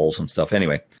various balls and stuff.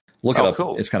 Anyway, look it up.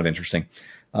 Cool. It's kind of interesting.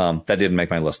 That didn't make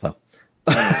my list though.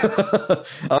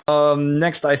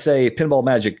 Next, I say Pinball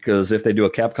Magic, because if they do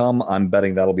a Capcom, I'm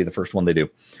betting that'll be the first one they do.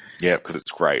 Yeah, because it's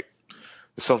great.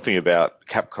 There's something about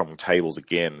Capcom tables,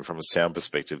 again, from a sound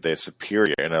perspective, they're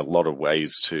superior in a lot of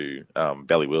ways to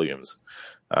Bally Williams.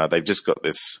 They've just got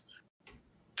this.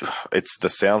 It's the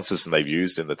sound system they've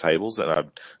used in the tables, and I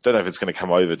don't know if it's going to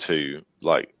come over to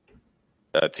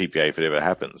TPA if it ever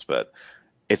happens, but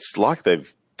it's like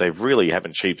they've really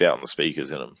haven't cheaped out on the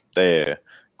speakers in them.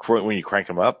 When you crank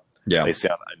them up, they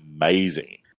sound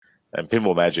amazing, and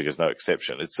Pinball Magic is no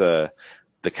exception. It's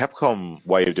the Capcom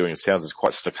way of doing sounds is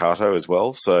quite staccato as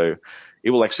well, so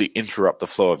it will actually interrupt the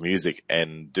flow of music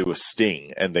and do a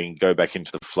sting and then go back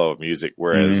into the flow of music.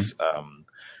 Whereas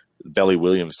Bally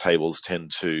Williams tables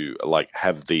tend to like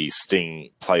have the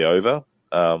sting play over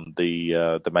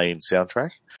the main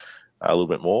soundtrack a little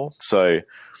bit more. So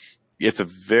it's a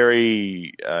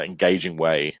very engaging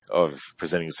way of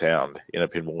presenting sound in a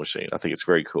pinball machine. I think it's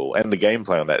very cool. And the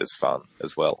gameplay on that is fun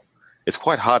as well. It's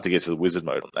quite hard to get to the wizard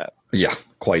mode on that. Yeah,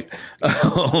 quite.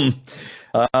 Then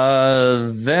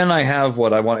I have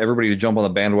what I want everybody to jump on the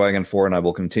bandwagon for, and I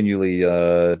will continually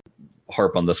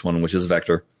harp on this one, which is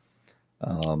Vector.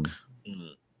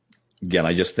 Again,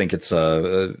 I just think it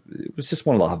was just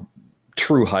one of the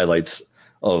true highlights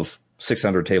of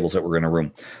 600 tables that were in a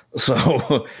room.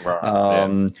 So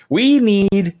we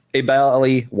need a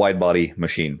Bally wide body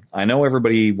machine. I know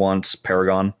everybody wants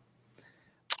Paragon.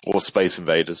 Or Space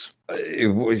Invaders.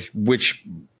 I'd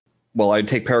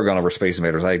take Paragon over Space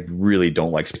Invaders. I really don't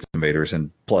like Space Invaders,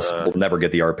 and plus we'll never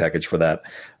get the art package for that.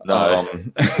 No,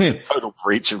 it's a total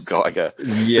breach of Geiger.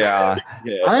 Yeah.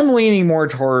 I'm leaning more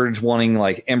towards wanting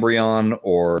like Embryon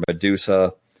or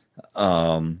Medusa,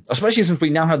 especially since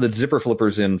we now have the zipper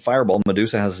flippers in Fireball.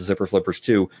 Medusa has the zipper flippers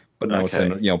too, but now it's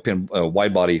in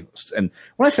wide body. And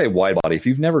when I say wide body, if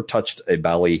you've never touched a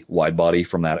Bally wide body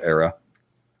from that era,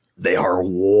 they are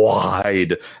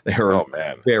wide. They are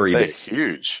very they're big.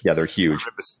 Huge. Yeah, they're huge. I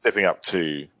remember stepping up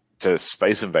to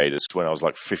Space Invaders when I was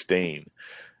like 15.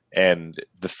 And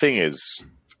the thing is,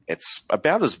 it's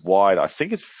about as wide. I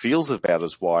think it feels about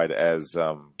as wide as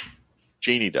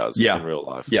Genie does in real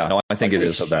life. Yeah, no, I think it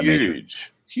is of that nature.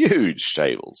 Huge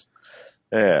tables.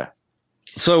 Yeah.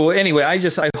 So anyway, I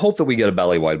hope that we get a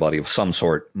Bally wide body of some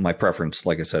sort. My preference,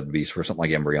 like I said, would be for something like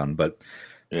Embryon, but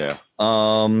yeah.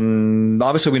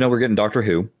 Obviously, we know we're getting Doctor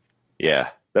Who.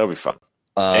 Yeah, that'll be fun.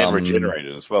 And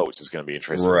Regenerated as well, which is going to be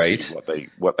interesting to see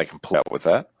what they can pull out with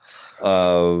that.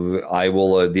 I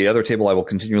will. The other table I will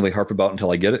continually harp about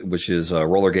until I get it, which is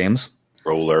Roller Games.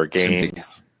 Roller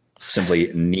Games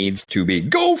simply needs to be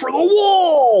go for the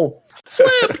wall.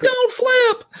 Flip, don't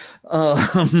flip. I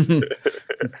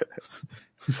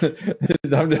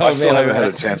still haven't had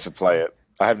a chance to play it.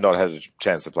 I have not had a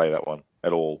chance to play that one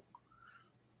at all.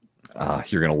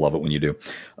 You're going to love it when you do.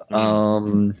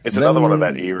 It's another one of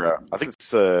that era. I think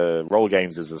it's Roller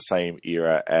Games is the same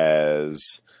era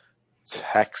as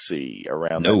Taxi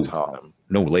around that time.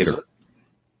 No, later.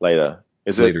 Later.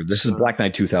 Is it later? This is Black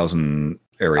Knight 2000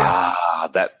 area.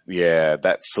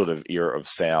 That sort of era of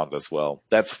sound as well.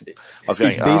 It's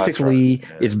basically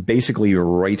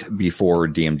right before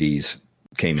DMDs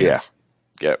came in. Yeah.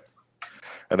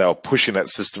 And they were pushing that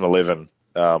System 11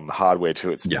 hardware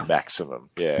to its maximum.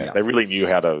 Yeah. They really knew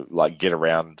how to like get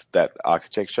around that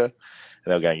architecture, and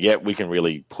they were going, we can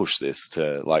really push this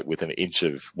to like within an inch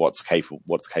of what's capable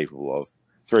of.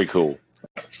 It's very cool.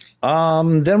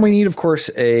 Then we need, of course,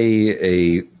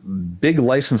 a big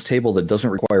license table that doesn't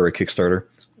require a Kickstarter.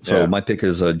 So my pick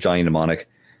is a Johnny Mnemonic.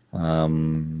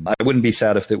 I wouldn't be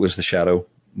sad if it was the Shadow,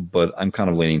 but I'm kind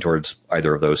of leaning towards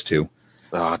either of those two.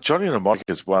 Johnny Mnemonic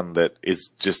is one that is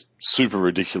just super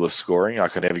ridiculous scoring. I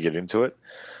could never get into it.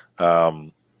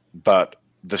 But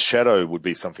the Shadow would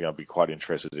be something I'd be quite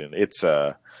interested in. It's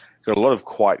got a lot of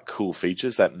quite cool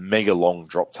features. That mega long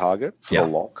drop target for the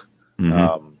lock.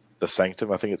 The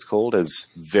Sanctum, I think it's called, is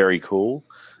very cool.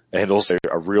 And also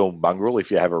a real mongrel if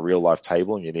you have a real life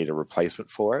table and you need a replacement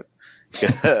for it,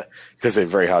 because they're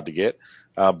very hard to get.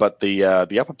 But the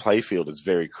upper playfield is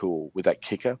very cool with that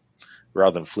kicker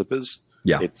rather than flippers.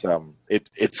 Yeah,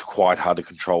 it's quite hard to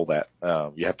control that.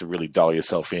 You have to really dial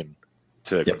yourself in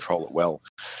to control it well.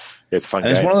 It's fun.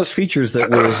 And it's one of those features that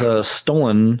was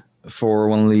stolen for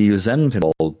one of the Zen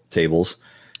pinball tables.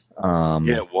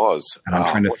 It was. And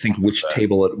I'm trying to think which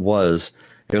table it was.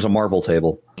 It was a marble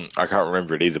table. I can't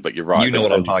remember it either, but you're right. You know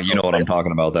what I'm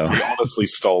talking about, though. They honestly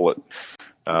stole it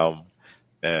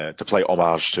to play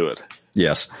homage to it.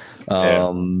 Yes.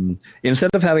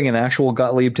 Instead of having an actual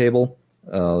Gottlieb table,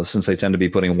 since they tend to be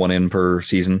putting one in per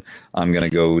season, I'm going to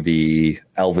go the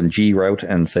Alvin G route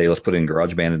and say let's put in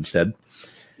GarageBand instead.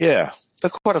 Yeah,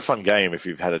 that's quite a fun game if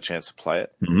you've had a chance to play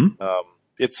it.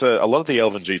 It's a lot of the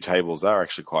Alvin G tables are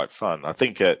actually quite fun. I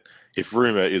think if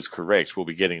rumor is correct, we'll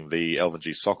be getting the Alvin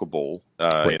G soccer ball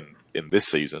in this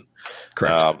season.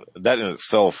 Correct. That in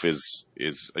itself is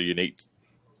a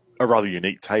rather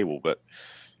unique table. But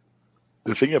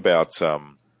the thing about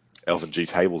Alvin G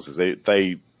tables is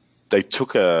they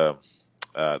took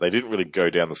they didn't really go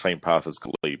down the same path as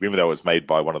Gottlieb, even though it was made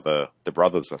by one of the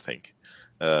brothers. I think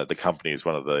the company is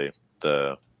one of the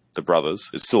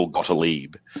brothers. It's still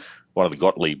Gottlieb, one of the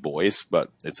Gottlieb boys, but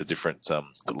it's a different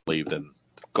Gottlieb than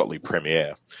Gottlieb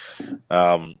Premier.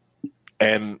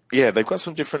 And yeah, they've got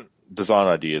some different design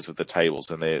ideas with the tables,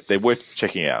 and they're worth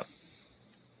checking out.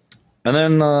 And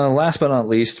then last but not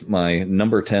least, my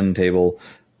number 10 table.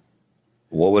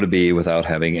 What would it be without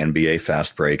having NBA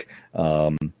Fast Break?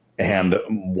 And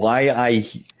why I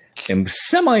am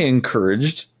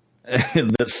semi-encouraged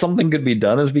that something could be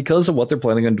done is because of what they're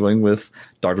planning on doing with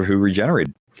Doctor Who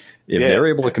Regenerated. If they're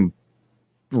able to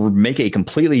make a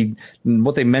completely,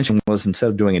 what they mentioned was instead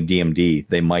of doing a DMD,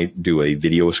 they might do a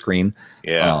video screen.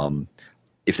 Yeah.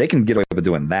 If they can get away with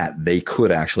doing that, they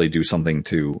could actually do something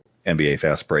to NBA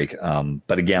Fast Break.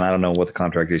 But again, I don't know what the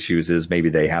contract issues is. Maybe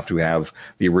they have to have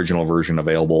the original version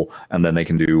available, and then they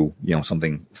can do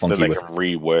something funky. Then they can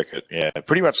rework it. Yeah,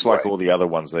 pretty much like all the other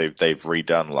ones they've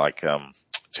redone, like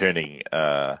turning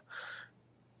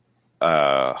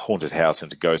Haunted House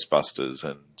into Ghostbusters,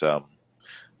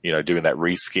 and doing that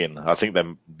reskin. I think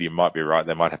you might be right.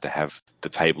 They might have to have the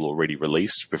table already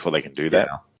released before they can do that.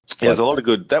 Yeah, there's a lot of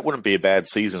good. That wouldn't be a bad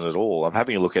season at all. I'm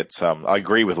having a look at. I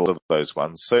agree with all of those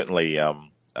ones. Certainly,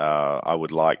 I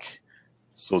would like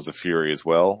Swords of Fury as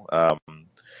well. And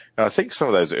I think some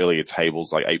of those earlier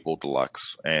tables, like 8 Ball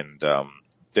Deluxe, and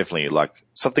definitely like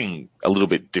something a little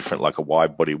bit different, like a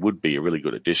wide body, would be a really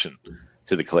good addition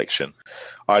to the collection.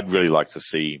 I'd really like to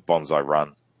see Bonsai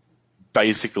Run,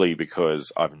 basically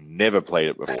because I've never played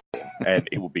it before, and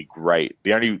it would be great.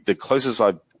 The closest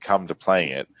I've come to playing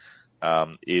it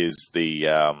is the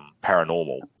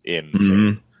Paranormal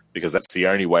in because that's the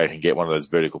only way I can get one of those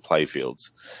vertical play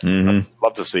fields. I'd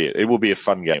love to see it. It will be a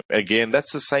fun game. Again,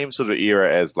 that's the same sort of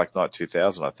era as Black Knight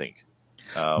 2000, I think.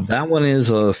 That one is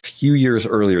a few years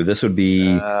earlier. This would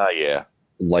be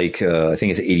like I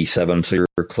think it's 87, so you're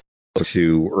close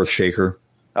to Earthshaker.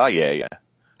 Oh, yeah.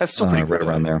 That's still pretty right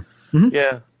around there.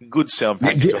 Yeah, good sound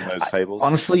package on those tables.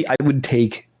 Honestly, I would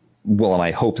take, and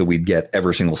I hope that we'd get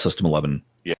every single System 11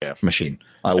 machine.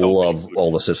 I love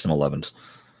all the System 11s.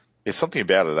 There's something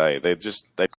about it,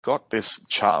 they've got this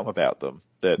charm about them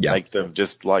that make them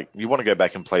just like, you want to go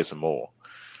back and play some more.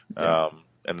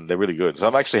 And they're really good. So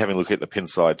I'm actually having a look at the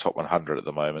Pinside Top 100 at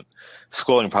the moment,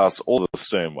 scrolling past all the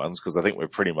Stern ones, because I think we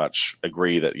pretty much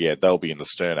agree that, they'll be in the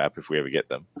Stern app if we ever get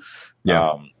them.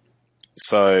 Yeah.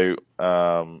 So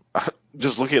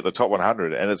just looking at the top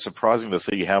 100, and it's surprising to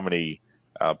see how many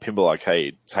Pinball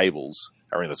Arcade tables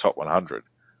are in the top 100.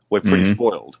 We're pretty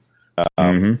spoiled.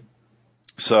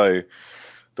 So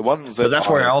the ones that... But that's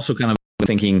where I also kind of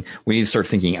thinking we need to start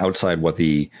thinking outside what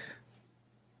the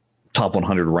top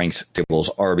 100 ranked tables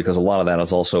are, because a lot of that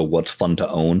is also what's fun to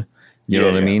own. You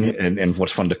know what I mean? And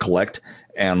what's fun to collect.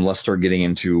 And let's start getting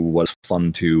into what's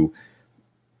fun to...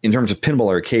 In terms of Pinball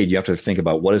Arcade, you have to think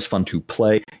about what is fun to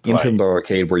play in Pinball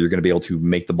Arcade, where you're going to be able to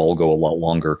make the ball go a lot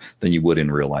longer than you would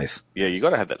in real life. Yeah, you got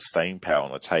to have that staying power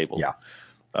on the table. Yeah,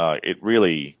 it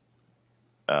really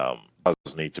does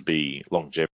need to be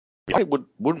longevity. I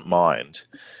wouldn't mind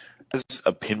as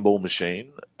a pinball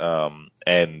machine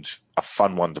and a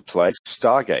fun one to play.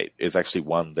 Stargate is actually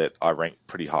one that I rank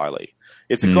pretty highly.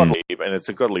 It's a Gottlieb, and it's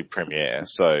a Gottlieb Premiere,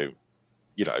 so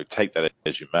take that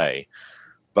as you may,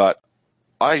 but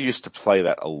I used to play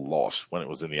that a lot when it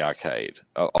was in the arcade,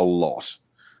 a lot.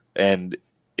 And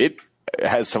it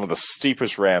has some of the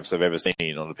steepest ramps I've ever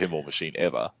seen on a pinball machine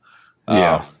ever.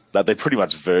 Yeah. But they're pretty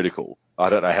much vertical. I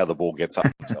don't know how the ball gets up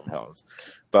sometimes.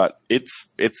 But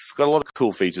it's got a lot of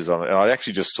cool features on it. And I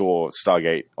actually just saw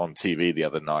Stargate on TV the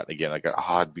other night again. I go,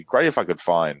 it'd be great if I could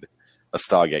find a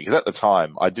Stargate. Because at the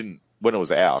time, when it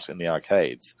was out in the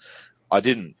arcades, I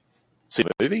didn't see the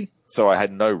movie, so I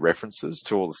had no references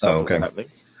to all the stuff that was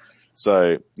happening.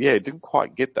 So, didn't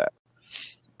quite get that.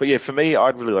 But for me,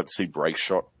 I'd really like to see Break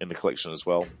Shot in the collection as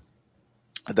well.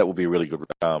 That would be a really good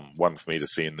one for me to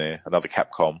see in there. Another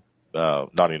Capcom,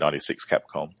 1996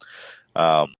 Capcom.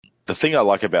 The thing I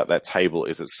like about that table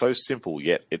is it's so simple,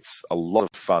 yet it's a lot of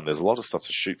fun. There's a lot of stuff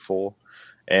to shoot for.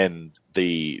 And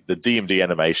the DMD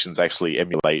animations actually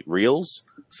emulate reels.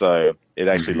 So it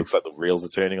actually looks like the reels are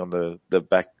turning on the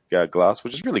back glass,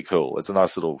 which is really cool. It's a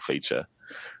nice little feature.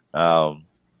 What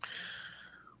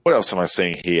else am I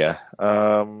seeing here?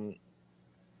 Well,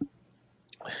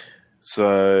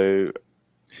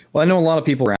 I know a lot of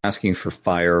people are asking for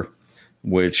Fire,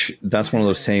 which that's one of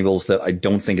those tables that I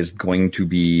don't think is going to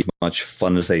be as much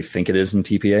fun as they think it is in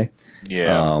TPA.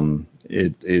 Yeah.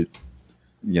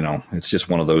 It's just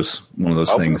one of those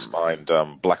things. I wouldn't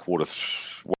mind Blackwater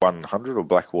 100 or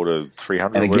Blackwater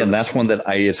 300. And again, that's one that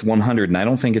it's 100, and I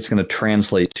don't think it's going to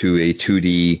translate to a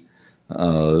 2D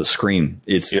screen.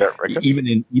 It's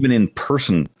even in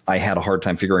person, I had a hard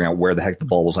time figuring out where the heck the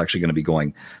ball was actually going to be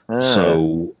going.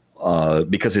 So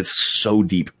because it's so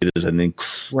deep, it is an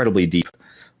incredibly deep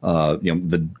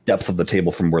the depth of the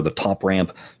table from where the top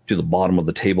ramp to the bottom of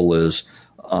the table is.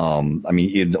 I mean,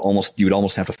 you'd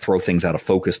almost have to throw things out of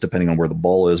focus depending on where the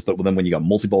ball is. But then when you got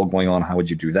multi-ball going on, how would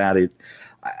you do that?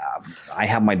 I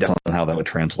have my doubts on how that would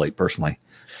translate personally.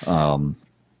 And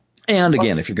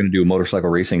again, if you're going to do a motorcycle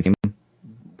racing team,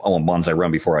 I want Bonsai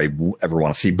Run before I ever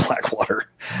want to see Blackwater.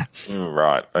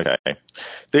 Right. Okay.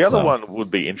 The other one would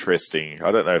be interesting.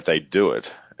 I don't know if they do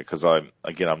it because I'm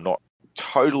not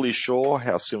totally sure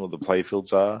how similar the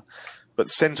playfields are, but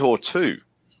Centaur 2.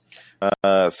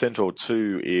 Centaur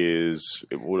 2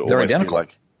 they're identical.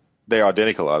 They're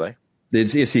identical, are they?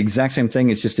 It's the exact same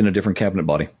thing. It's just in a different cabinet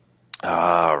body.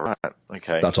 Ah, right.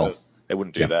 Okay. That's all. They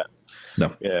wouldn't do that.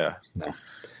 No. Yeah. No.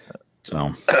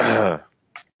 So.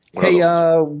 Hey,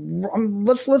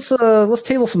 let's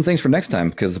table some things for next time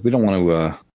because we don't want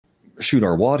to shoot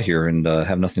our wad here and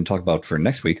have nothing to talk about for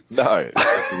next week. No,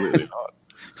 absolutely not.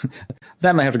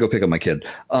 Then I have to go pick up my kid.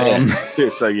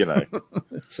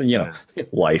 So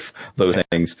life, those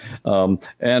things.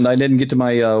 And I didn't get to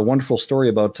my wonderful story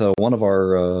about one of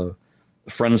our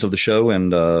friends of the show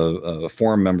and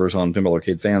forum members on Pinball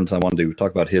Arcade Fans. I wanted to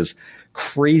talk about his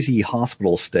crazy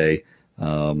hospital stay.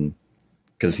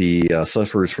 Because he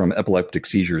suffers from epileptic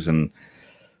seizures, and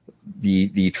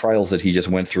the trials that he just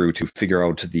went through to figure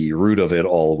out the root of it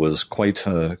all was quite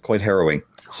harrowing.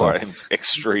 Quite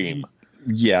extreme.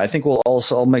 Yeah, I think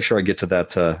I'll make sure I get to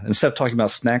that. Instead of talking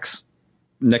about snacks,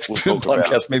 next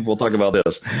podcast, maybe we'll talk about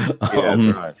this.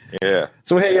 Yeah, right. Yeah.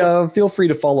 So hey, feel free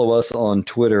to follow us on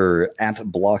Twitter.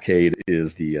 @Blockade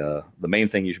is the main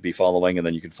thing you should be following, and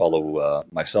then you can follow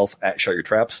myself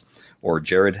 @ShutYourTraps or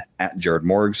Jared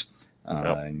 @JaredMorgs.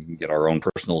 And you can get our own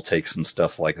personal takes and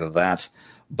stuff like that.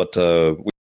 But we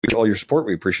appreciate all your support.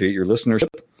 We appreciate your listenership.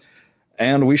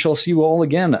 And we shall see you all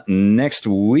again next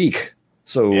week.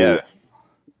 So yeah.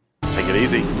 Take it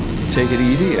easy. Take it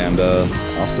easy, and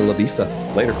hasta la vista.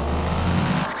 Later.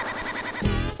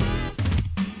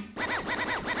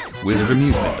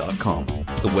 WizardAmusement.com,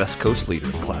 the West Coast leader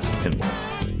in classic pinball.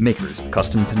 Makers of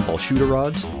custom pinball shooter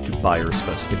rods to buyer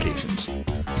specifications.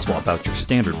 Swap out your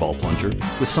standard ball plunger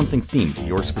with something themed to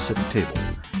your specific table.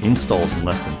 Installs in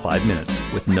less than 5 minutes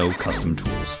with no custom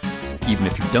tools. Even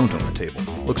if you don't own a table,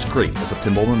 looks great as a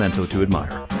pinball memento to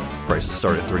admire. Prices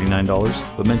start at $39,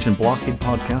 but mention Blockade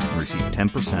Podcast and receive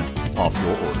 10% off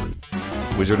your order.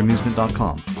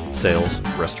 WizardAmusement.com. Sales,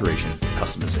 restoration,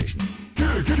 customization.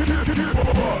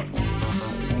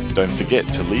 Don't forget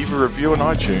to leave a review on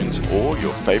iTunes or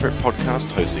your favorite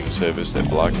podcast hosting service that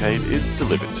Blockade is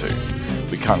delivered to.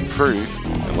 We can't prove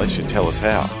unless you tell us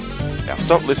how. Now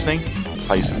stop listening and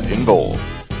play some pinball.